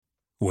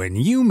When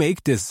you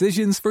make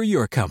decisions for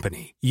your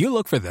company, you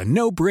look for the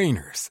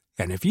no-brainers.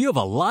 And if you have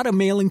a lot of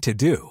mailing to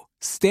do,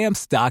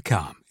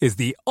 Stamps.com is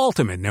the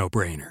ultimate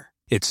no-brainer.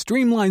 It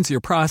streamlines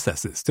your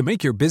processes to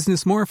make your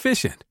business more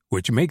efficient,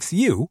 which makes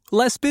you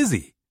less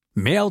busy.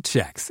 Mail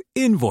checks,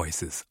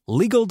 invoices,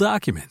 legal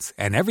documents,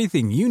 and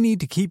everything you need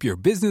to keep your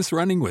business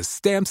running with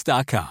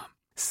Stamps.com.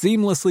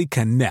 Seamlessly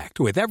connect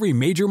with every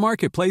major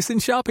marketplace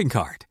and shopping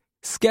cart.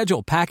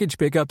 Schedule package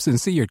pickups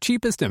and see your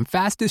cheapest and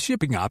fastest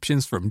shipping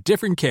options from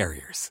different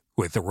carriers.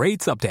 With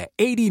rates up to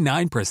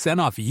 89%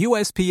 off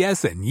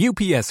USPS and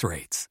UPS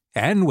rates.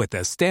 And with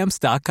the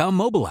Stamps.com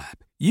mobile app,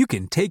 you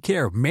can take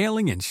care of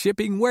mailing and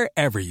shipping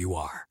wherever you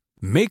are.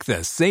 Make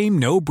the same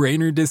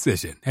no-brainer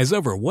decision as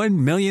over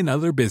 1 million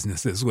other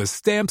businesses with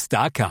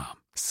Stamps.com.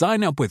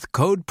 Sign up with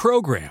code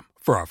PROGRAM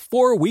for a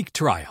 4-week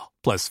trial,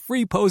 plus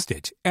free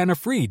postage and a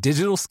free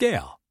digital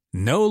scale.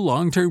 No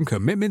long-term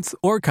commitments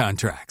or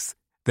contracts.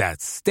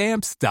 That's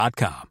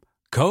Stamps.com.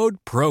 Code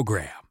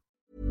PROGRAM.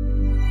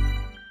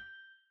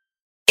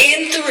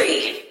 In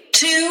 3,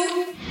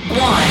 2,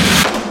 1.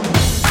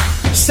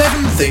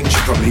 7 things you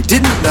probably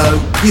didn't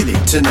know you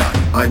need to know.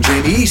 I'm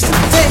Jamie East,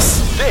 and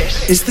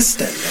this is the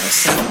Stereo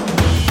 7.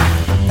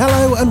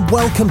 Hello and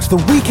welcome to the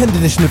weekend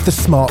edition of the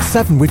Smart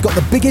 7. We've got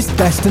the biggest,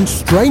 best and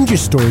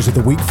strangest stories of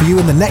the week for you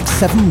in the next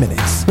 7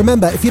 minutes.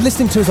 Remember, if you're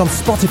listening to us on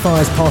Spotify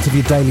as part of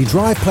your daily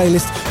drive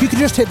playlist, you can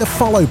just hit the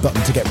follow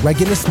button to get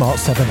regular Smart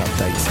 7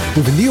 updates,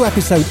 with a new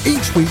episode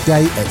each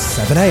weekday at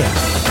 7am.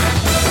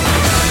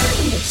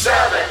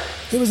 7.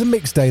 It was a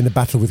mixed day in the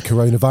battle with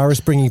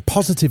coronavirus, bringing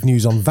positive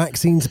news on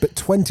vaccines, but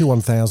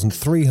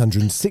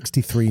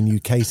 21,363 new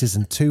cases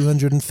and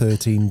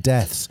 213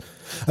 deaths.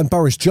 And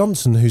Boris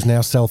Johnson, who's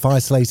now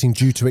self-isolating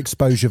due to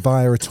exposure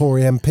via a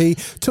Tory MP,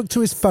 took to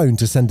his phone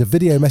to send a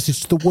video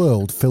message to the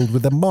world filled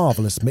with a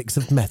marvellous mix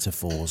of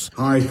metaphors.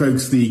 Hi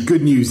folks, the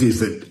good news is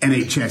that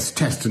NHS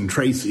Test and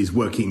Trace is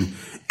working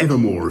ever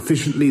more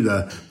efficiently.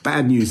 The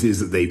bad news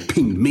is that they've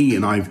pinged me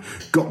and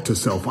I've got to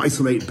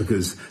self-isolate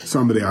because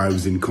somebody I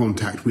was in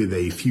contact with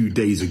a few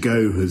days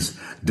ago has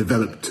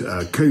developed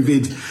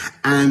COVID.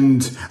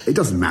 And it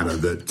doesn't matter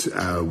that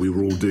we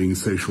were all doing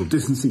social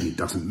distancing. It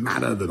doesn't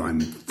matter that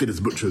I'm fit as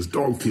a butcher's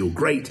dog, feel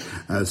great.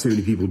 So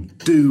many people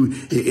do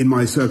in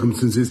my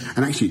circumstances.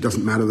 And actually it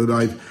doesn't matter that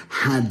I've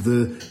had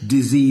the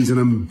disease and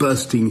I'm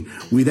bursting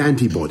with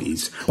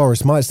antibodies.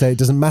 Boris might say it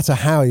doesn't matter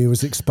how he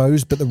was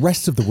exposed, but the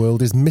rest of the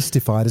world is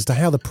mystified as to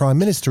how the Prime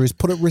Minister is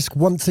put at risk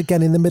once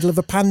again in the middle of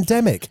a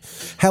pandemic.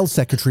 Health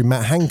Secretary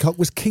Matt Hancock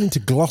was keen to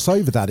gloss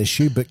over that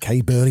issue, but Kay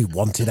Burley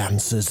wanted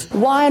answers.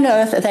 Why on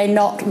earth are they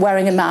not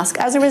wearing a mask?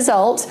 As a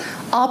result,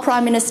 our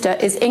Prime Minister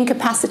is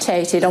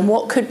incapacitated on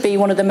what could be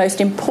one of the most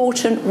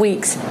important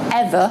weeks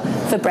ever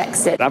for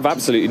Brexit. I've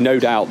absolutely no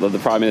doubt that the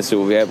Prime Minister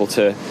will be able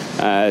to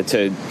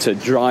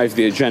drive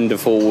the agenda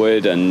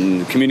forward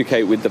and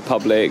communicate with the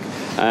public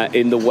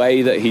in the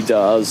way that he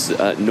does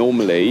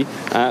normally,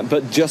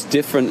 but just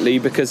differently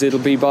because it'll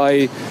be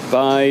by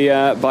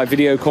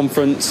video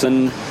conference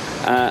and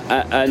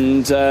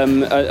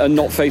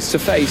not face to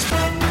face.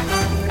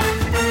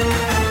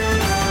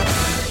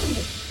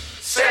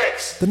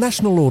 The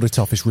National Audit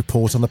Office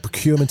report on the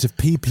procurement of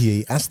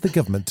PPE asked the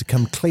government to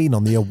come clean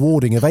on the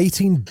awarding of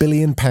 £18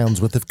 billion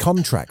worth of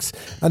contracts.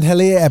 And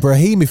Halia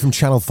Ebrahimi from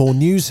Channel 4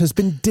 News has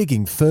been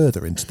digging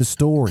further into the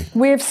story.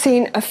 We have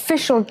seen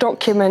official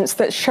documents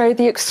that show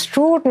the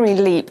extraordinary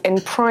leap in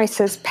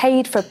prices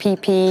paid for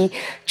PPE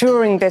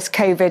during this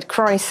COVID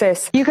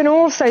crisis. You can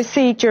also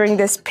see during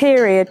this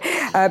period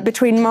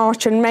between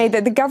March and May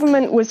that the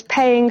government was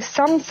paying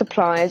some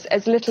suppliers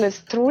as little as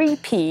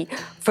 3p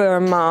for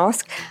a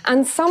mask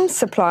and some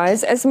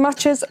suppliers as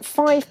much as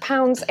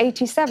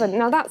 £5.87.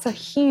 Now that's a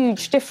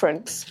huge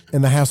difference.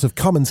 In the House of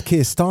Commons,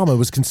 Keir Starmer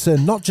was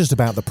concerned not just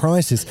about the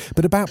prices,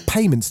 but about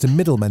payments to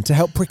middlemen to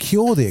help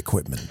procure the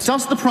equipment.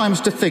 Does the Prime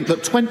Minister think that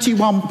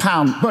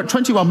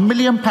 £21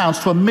 million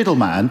to a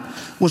middleman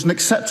was an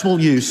acceptable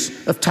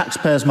use of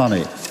taxpayers'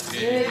 money?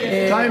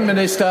 Prime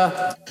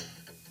Minister.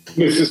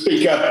 Mr.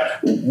 Speaker,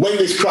 when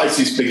this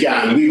crisis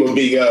began, we were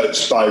being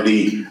urged by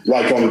the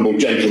Right Honourable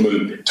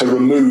Gentleman to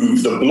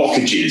remove the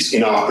blockages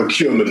in our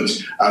procurement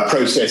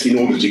process in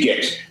order to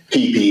get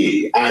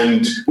PPE.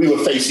 And we were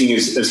facing,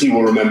 as he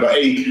will remember,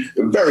 a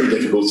very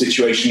difficult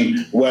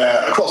situation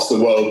where across the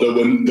world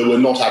there were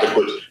not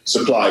adequate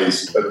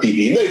supplies of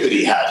PPE.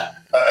 Nobody had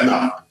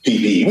enough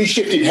PPE. We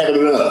shifted heaven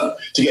and earth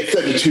to get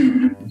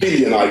 32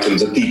 billion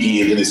items of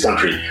PPE into this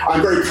country.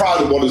 I'm very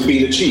proud of what has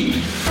been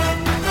achieved.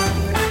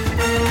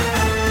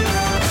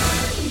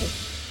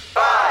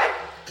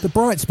 The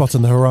bright spot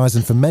on the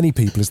horizon for many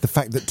people is the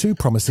fact that 2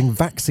 promising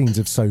vaccines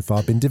have so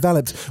far been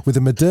developed, with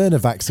the Moderna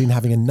vaccine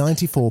having a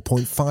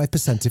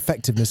 94.5%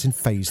 effectiveness in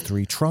phase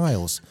 3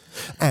 trials.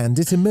 And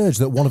it emerged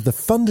that one of the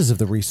funders of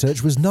the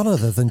research was none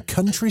other than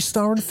country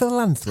star and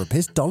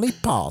philanthropist Dolly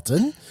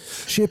Parton.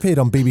 She appeared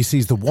on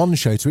BBC's The One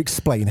Show to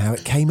explain how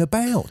it came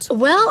about.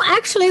 Well,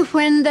 actually,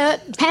 when the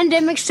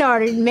pandemic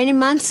started many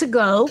months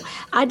ago,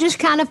 I just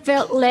kind of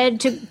felt led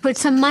to put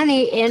some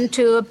money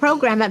into a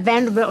program at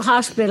Vanderbilt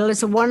Hospital.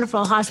 It's a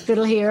wonderful hospital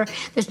hospital here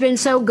that's been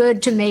so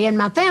good to me and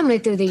my family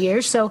through the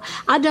years. So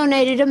I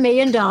donated $1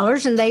 million,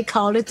 and they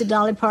called it the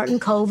Dolly Parton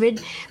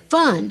COVID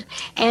Fund.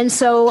 And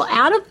so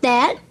out of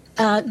that,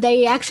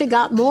 they actually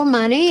got more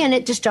money, and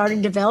it just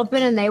started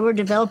developing, and they were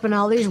developing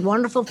all these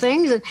wonderful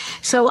things. And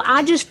so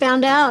I just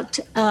found out,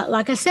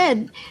 like I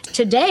said,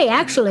 today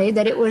actually,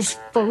 that it was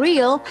for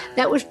real.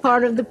 That was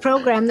part of the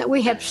program that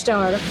we helped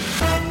start.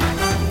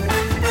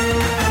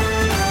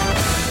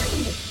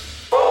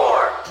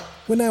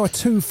 We're now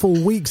 2 full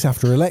weeks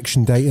after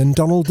Election Day, and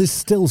Donald is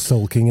still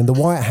sulking in the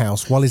White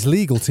House while his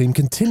legal team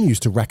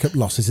continues to rack up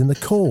losses in the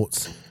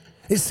courts.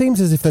 It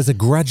seems as if there's a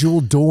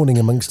gradual dawning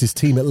amongst his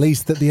team, at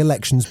least, that the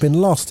election's been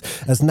lost,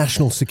 as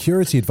National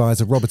Security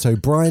Advisor Robert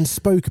O'Brien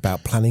spoke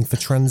about planning for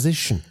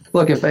transition.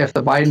 Look, if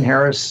the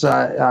Biden-Harris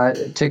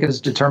ticket is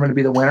determined to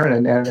be the winner,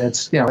 and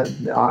it's,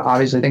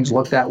 obviously things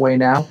look that way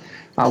now,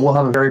 we'll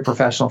have a very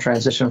professional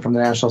transition from the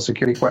National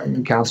Security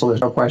Council. There's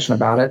no question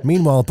about it.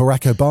 Meanwhile,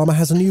 Barack Obama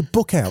has a new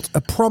book out,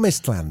 A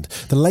Promised Land,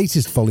 the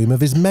latest volume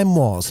of his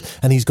memoirs,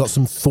 and he's got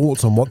some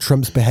thoughts on what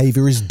Trump's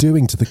behaviour is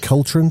doing to the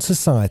culture and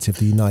society of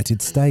the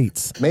United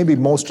States. Maybe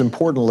most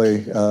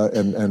importantly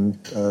and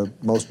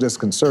most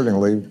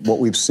disconcertingly, what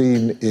we've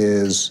seen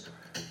is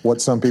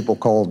what some people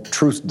call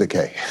truth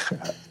decay,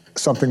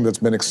 something that's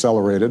been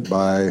accelerated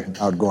by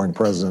outgoing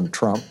President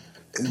Trump.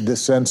 The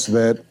sense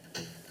that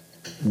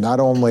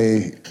not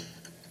only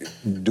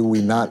do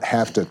we not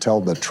have to tell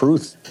the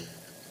truth,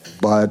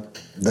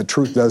 but the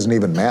truth doesn't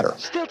even matter.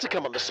 Still to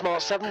come on the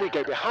Smart 7, we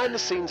go behind the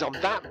scenes on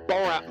that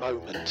Borat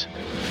moment.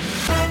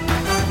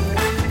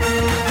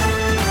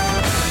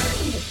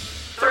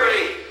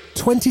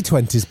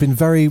 2020 has been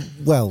very,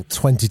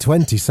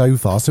 2020 so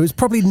far, so it's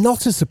probably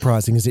not as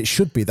surprising as it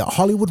should be that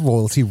Hollywood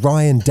royalty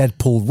Ryan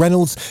Deadpool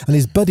Reynolds and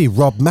his buddy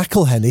Rob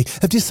McElhenney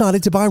have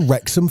decided to buy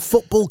Wrexham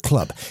Football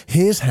Club.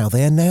 Here's how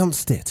they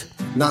announced it.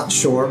 Not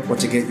sure what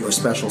to get your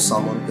special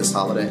someone this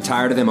holiday?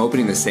 Tired of them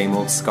opening the same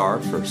old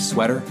scarf or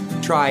sweater?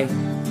 Try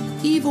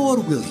Ivor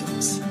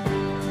Williams.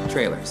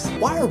 Trailers.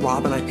 Why are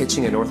Rob and I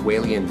pitching a North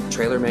Walian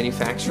trailer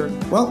manufacturer?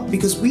 Well,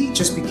 because we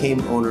just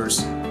became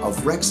owners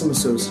of Wrexham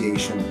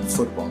Association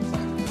Football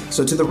Club.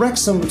 So to the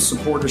Wrexham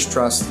Supporters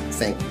Trust,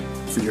 thank you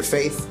for your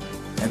faith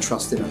and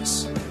trust in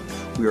us.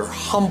 We are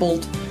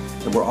humbled,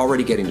 and we're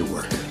already getting to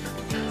work.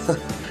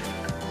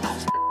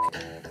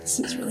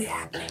 This is really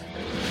happening.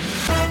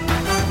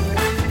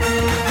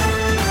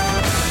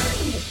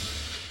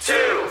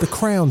 The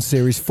Crown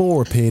Series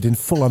 4 appeared in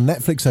full on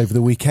Netflix over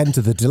the weekend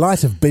to the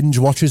delight of binge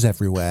watchers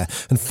everywhere,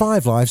 and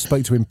 5 Live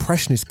spoke to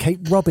impressionist Kate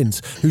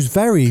Robbins, who's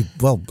very,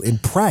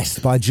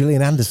 impressed by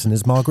Gillian Anderson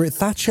as Margaret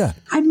Thatcher.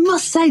 I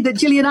must say that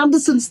Gillian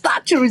Anderson's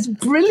Thatcher is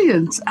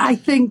brilliant. I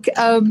think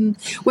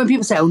when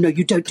people say, oh no,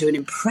 you don't do an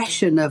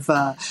impression of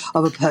a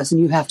person,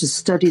 you have to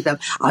study them.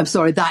 I'm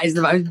sorry, that is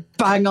the most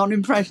bang-on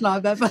impression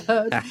I've ever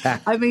heard.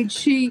 I mean,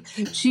 she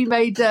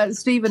made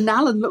Stephen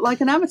Nallen look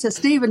like an amateur.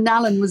 Stephen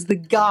Nallen was the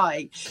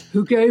guy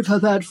who gave her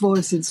that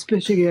voice in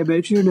Spitting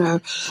Image, and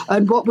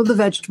what will the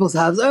vegetables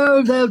have?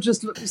 Oh, they'll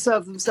just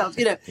serve themselves,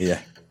 Yeah.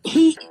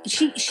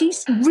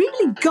 She's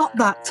really got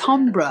that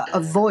timbre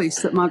of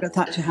voice that Margaret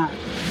Thatcher had.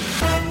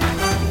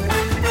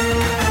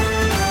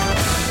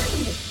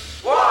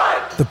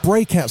 The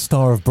breakout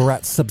star of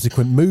Borat's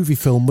subsequent movie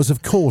film was,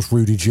 of course,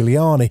 Rudy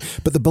Giuliani,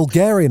 but the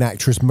Bulgarian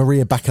actress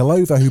Maria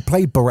Bakalova, who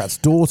played Borat's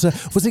daughter,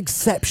 was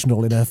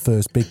exceptional in her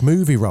first big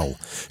movie role.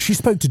 She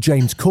spoke to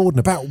James Corden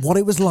about what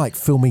it was like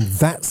filming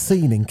that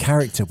scene in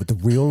character with the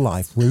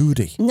real-life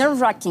Rudy.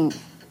 Nerve-wracking.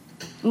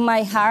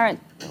 My heart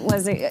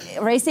was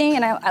racing,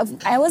 and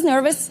I was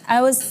nervous.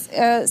 I was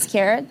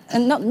scared,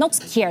 and not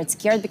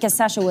scared because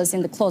Sasha was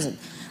in the closet.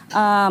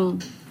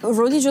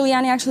 Rudy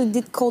Giuliani actually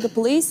did call the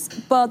police,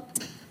 but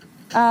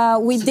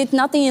we did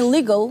nothing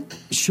illegal.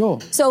 Sure.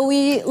 So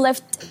we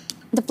left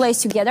the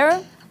place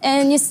together,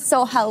 and you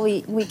saw how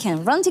we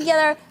can run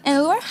together,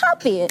 and we were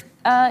happy.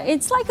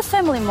 It's like a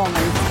family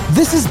moment.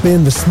 This has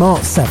been The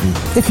Smart 7.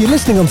 If you're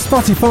listening on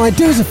Spotify,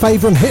 do us a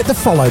favour and hit the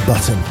follow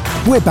button.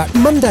 We're back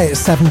Monday at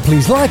 7.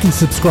 Please like and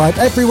subscribe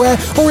everywhere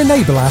or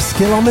enable our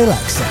skill on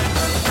Alexa.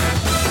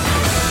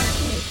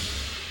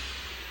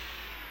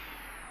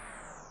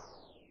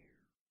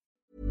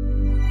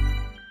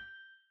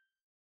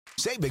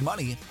 Save big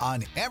money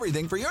on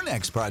everything for your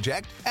next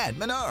project at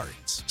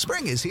Menards.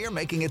 Spring is here,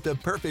 making it the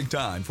perfect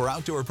time for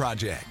outdoor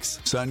projects.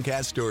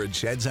 Suncast storage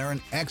sheds are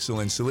an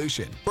excellent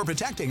solution for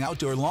protecting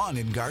outdoor lawn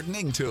and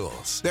gardening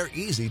tools. They're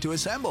easy to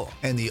assemble,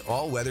 and the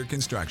all-weather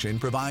construction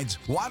provides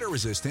water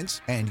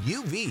resistance and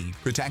UV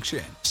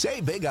protection.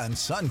 Save big on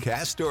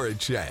Suncast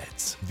storage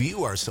sheds.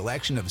 View our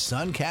selection of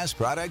Suncast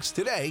products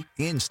today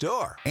in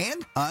store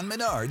and on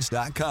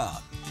Menards.com.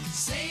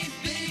 Save